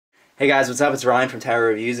Hey guys, what's up? It's Ryan from Tower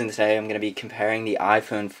Reviews, and today I'm going to be comparing the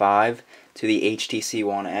iPhone 5 to the HTC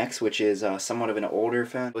One X, which is somewhat of an older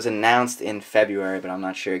phone. It was announced in February, but I'm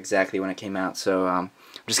not sure exactly when it came out, so I'm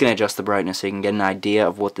just going to adjust the brightness so you can get an idea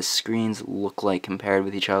of what the screens look like compared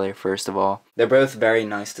with each other, first of all. They're both very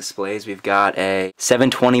nice displays. We've got a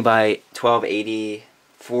 720 by 1280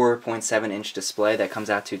 4.7-inch display that comes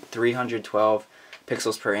out to 312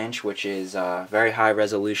 pixels per inch, which is very high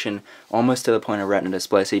resolution, almost to the point of retina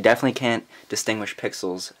display, so you definitely can't distinguish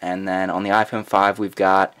pixels. And then on the iPhone 5 we've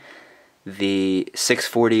got the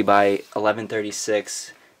 640 by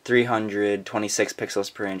 1136 326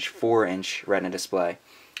 pixels per inch 4-inch retina display.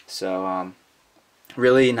 So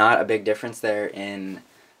really not a big difference there in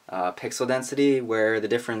pixel density. Where the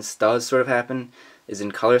difference does sort of happen is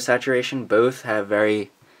in color saturation. Both have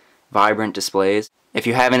very vibrant displays. If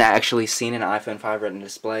you haven't actually seen an iPhone 5 Retina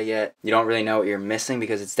display yet, you don't really know what you're missing,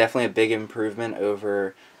 because it's definitely a big improvement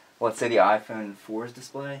over, let's say, the iPhone 4's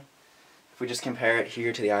display. If we just compare it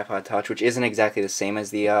here to the iPod Touch, which isn't exactly the same as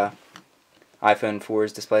the iPhone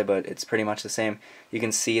 4's display, but it's pretty much the same, you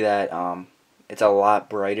can see that it's a lot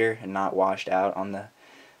brighter and not washed out on the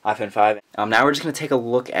iPhone 5. Now we're just going to take a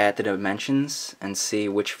look at the dimensions and see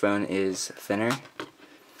which phone is thinner.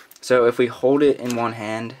 So if we hold it in one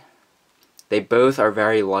hand, they both are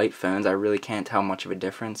very light phones. I really can't tell much of a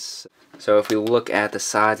difference. So if we look at the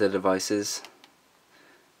sides of the devices,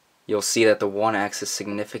 you'll see that the One X is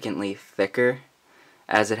significantly thicker,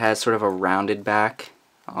 as it has sort of a rounded back.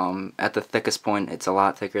 At the thickest point, it's a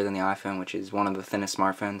lot thicker than the iPhone, which is one of the thinnest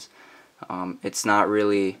smartphones. It's not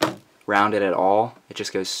really rounded at all. It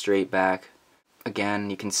just goes straight back. Again,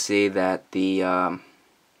 you can see that the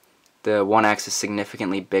One X is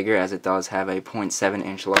significantly bigger, as it does have a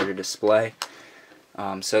 0.7-inch larger display.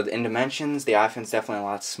 So in dimensions, the iPhone's definitely a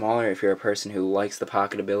lot smaller. If you're a person who likes the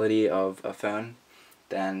pocketability of a phone,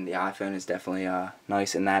 then the iPhone is definitely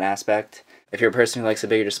nice in that aspect. If you're a person who likes a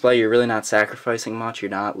bigger display, you're really not sacrificing much.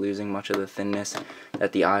 You're not losing much of the thinness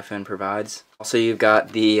that the iPhone provides. Also, you've got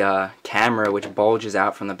the camera, which bulges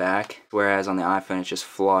out from the back, whereas on the iPhone it's just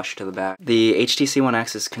flush to the back. The HTC One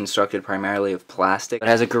X is constructed primarily of plastic. It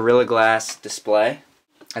has a Gorilla Glass display.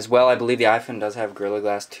 As well, I believe the iPhone does have Gorilla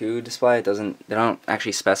Glass 2 display. They don't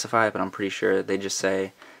actually specify it, but I'm pretty sure they just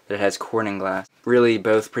say that it has Corning glass. Really,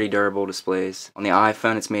 both pretty durable displays. On the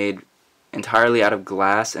iPhone, it's made entirely out of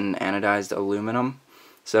glass and anodized aluminum,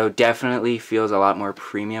 so definitely feels a lot more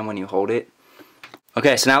premium when you hold it.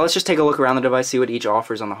 Okay, so now let's just take a look around the device, see what each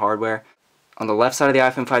offers on the hardware. On the left side of the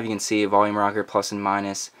iPhone 5, you can see volume rocker plus and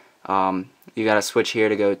minus. You got a switch here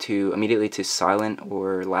to go to immediately to silent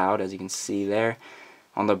or loud, as you can see there.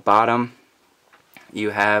 On the bottom, you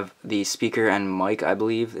have the speaker and mic, I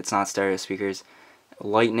believe. It's not stereo speakers.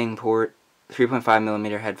 Lightning port,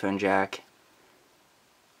 3.5mm headphone jack,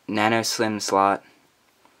 nano slim slot,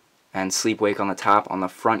 and sleep wake on the top. On the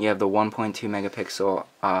front, you have the 1.2 megapixel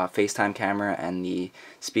FaceTime camera and the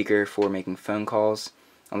speaker for making phone calls.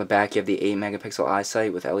 On the back, you have the 8 megapixel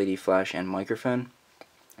iSight with LED flash and microphone.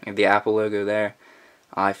 You have the Apple logo there,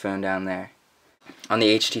 iPhone down there. On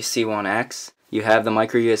the HTC One X, you have the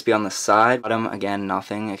micro USB on the side. Bottom, again,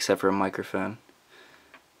 nothing except for a microphone.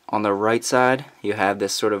 On the right side, you have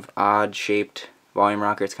this sort of odd shaped volume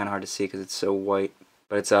rocker. It's kind of hard to see because it's so white,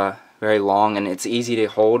 but it's very long and it's easy to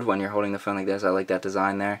hold when you're holding the phone like this. I like that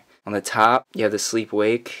design there. On the top, you have the sleep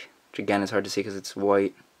wake, which again is hard to see because it's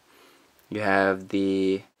white. You have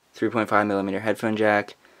the 3.5mm headphone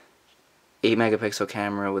jack, 8 megapixel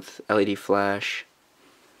camera with LED flash,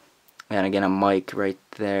 and again a mic right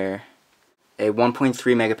there. A 1.3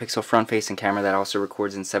 megapixel front-facing camera that also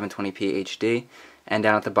records in 720p HD. And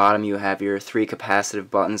down at the bottom, you have your 3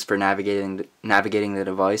 capacitive buttons for navigating the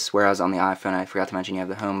device, whereas on the iPhone, I forgot to mention, you have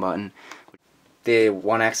the home button. The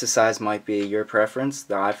One X's size might be your preference.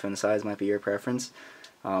 The iPhone size might be your preference.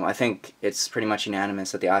 I think it's pretty much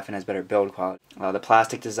unanimous that the iPhone has better build quality. The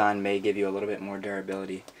plastic design may give you a little bit more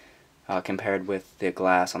durability compared with the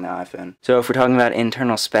glass on the iPhone. So if we're talking about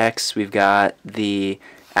internal specs, we've got the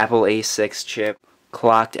Apple A6 chip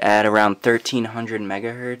clocked at around 1300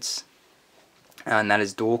 megahertz. And that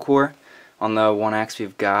is dual core. On the One X,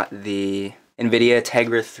 we've got the NVIDIA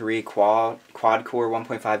Tegra 3 quad core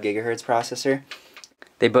 1.5 gigahertz processor.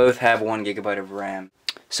 They both have 1 gigabyte of RAM.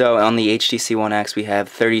 So on the HTC One X, we have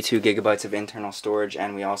 32 gigabytes of internal storage,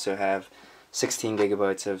 and we also have 16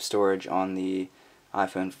 gigabytes of storage on the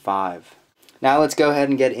iPhone 5. Now let's go ahead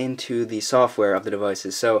and get into the software of the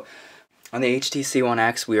devices. So on the HTC One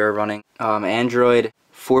X, we are running Android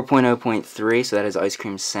 4.0.3, so that is Ice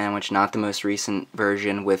Cream Sandwich, not the most recent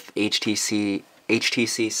version with HTC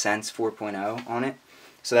Sense 4.0 on it.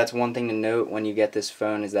 So that's one thing to note when you get this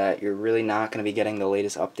phone, is that you're really not going to be getting the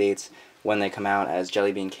latest updates when they come out, as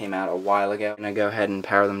Jelly Bean came out a while ago. I'm going to go ahead and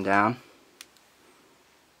power them down.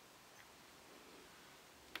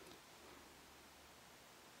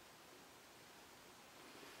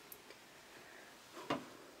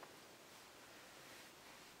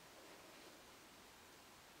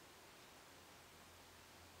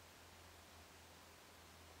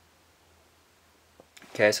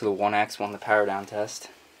 Okay, so the One X won the power down test.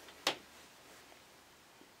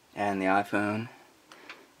 And the iPhone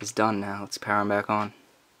is done now. Let's power them back on.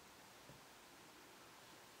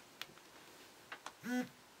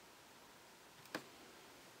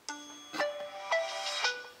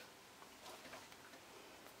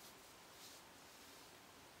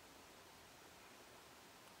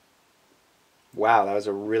 Wow, that was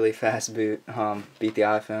a really fast boot. Beat the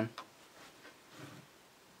iPhone.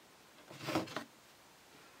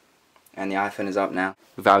 And the iPhone is up now.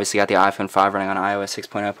 We've obviously got the iPhone 5 running on iOS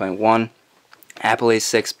 6.0.1. Apple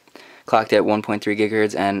A6 clocked at 1.3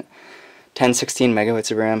 gigahertz and 1016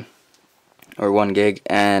 megabytes of RAM, or 1 gig,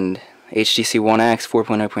 and HTC One X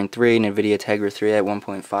 4.0.3, NVIDIA Tegra 3 at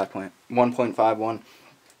 1.51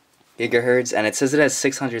 gigahertz, and it says it has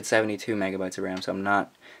 672 megabytes of RAM, so I'm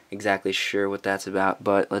not exactly sure what that's about,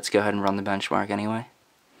 but let's go ahead and run the benchmark anyway.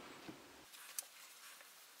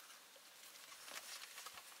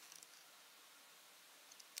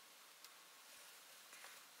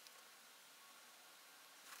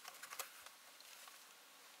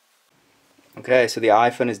 Okay, so the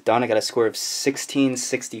iPhone is done. I got a score of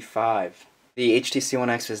 1665. The HTC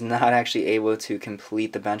One X was not actually able to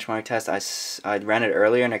complete the benchmark test. I ran it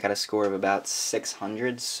earlier and I got a score of about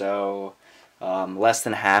 600, so less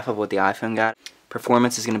than half of what the iPhone got.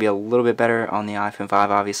 Performance is going to be a little bit better on the iPhone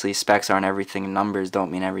 5. Obviously, specs aren't everything. Numbers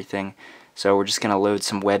don't mean everything. So we're just going to load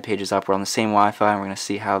some web pages up. We're on the same Wi-Fi, and we're going to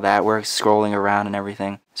see how that works, scrolling around and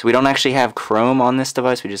everything. So we don't actually have Chrome on this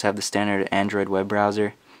device. We just have the standard Android web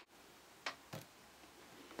browser.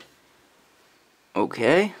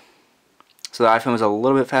 Okay, so the iPhone was a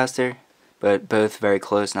little bit faster, but both very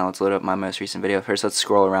close. Now let's load up my most recent video. First, let's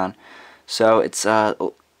scroll around. So it's a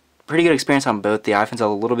pretty good experience on both. The iPhone's a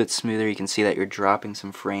little bit smoother. You can see that you're dropping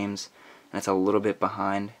some frames, and it's a little bit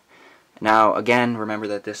behind. Now, again, remember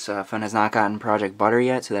that this phone has not gotten Project Butter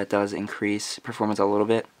yet, so that does increase performance a little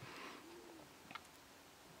bit.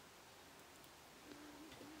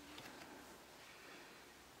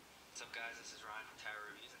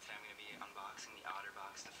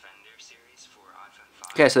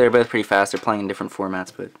 Okay, so they're both pretty fast. They're playing in different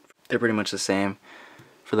formats, but they're pretty much the same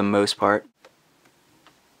for the most part.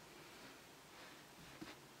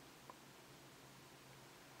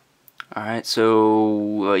 Alright,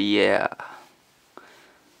 so yeah.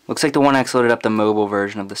 Looks like the One X loaded up the mobile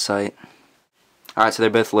version of the site. Alright, so they're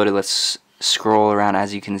both loaded. Let's scroll around.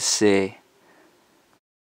 As you can see,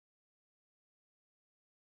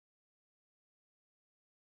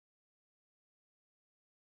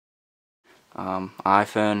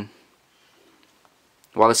 iPhone,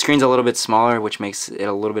 while the screen's a little bit smaller, which makes it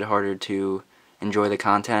a little bit harder to enjoy the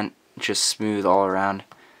content, it's just smooth all around.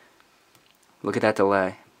 Look at that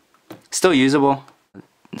delay. Still usable.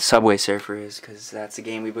 Subway Surfer is, because that's a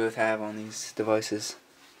game we both have on these devices.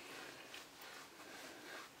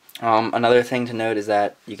 Another thing to note is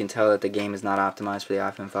that you can tell that the game is not optimized for the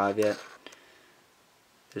iPhone 5 yet.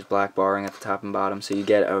 There's black barring at the top and bottom, so you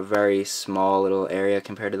get a very small little area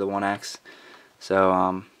compared to the One X.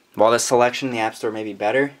 So while the selection in the App Store may be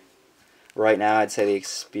better, right now I'd say the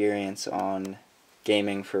experience on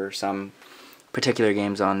gaming for some particular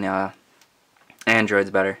games on Android's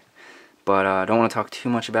better. But I don't want to talk too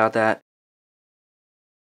much about that.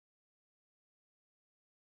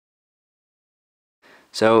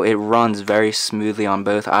 So it runs very smoothly on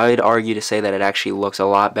both. I would argue to say that it actually looks a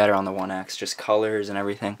lot better on the One X, just colors and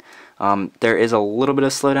everything. There is a little bit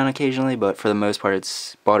of slowdown occasionally, but for the most part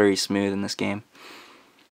it's buttery smooth in this game.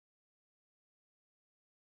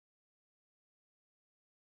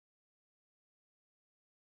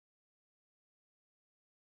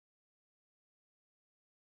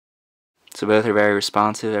 So both are very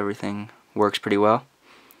responsive, everything works pretty well.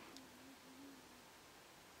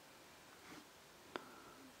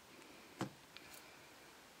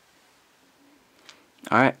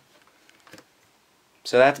 Alright,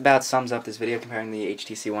 so that about sums up this video comparing the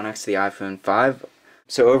HTC One X to the iPhone 5.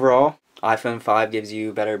 So overall, iPhone 5 gives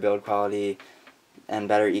you better build quality and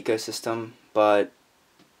better ecosystem, but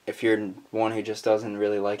if you're one who just doesn't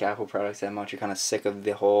really like Apple products that much, you're kind of sick of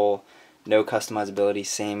the whole no customizability,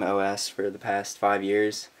 same OS for the past 5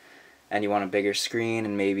 years, and you want a bigger screen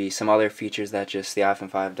and maybe some other features that just the iPhone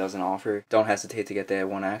 5 doesn't offer, don't hesitate to get the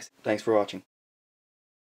One X. Thanks for watching.